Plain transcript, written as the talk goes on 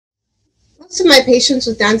Most of my patients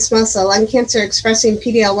with non-small cell lung cancer expressing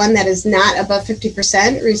PD-L1 that is not above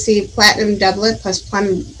 50% receive platinum doublet plus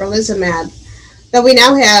pembrolizumab, though we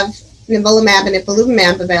now have nivolumab and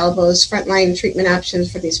ipilimumab available as frontline treatment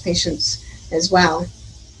options for these patients as well.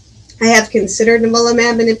 I have considered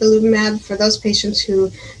nivolumab and ipilimumab for those patients who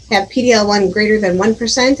have PD-L1 greater than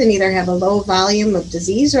 1% and either have a low volume of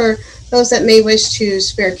disease or those that may wish to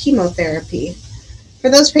spare chemotherapy. For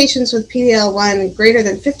those patients with PD-L1 greater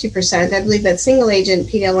than 50%, I believe that single-agent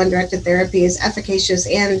PD-L1 directed therapy is efficacious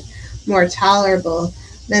and more tolerable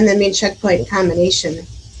than the immune checkpoint combination.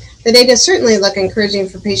 The data certainly look encouraging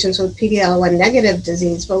for patients with PD-L1 negative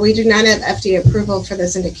disease, but we do not have FDA approval for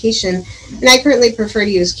this indication, and I currently prefer to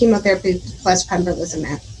use chemotherapy plus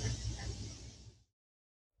pembrolizumab.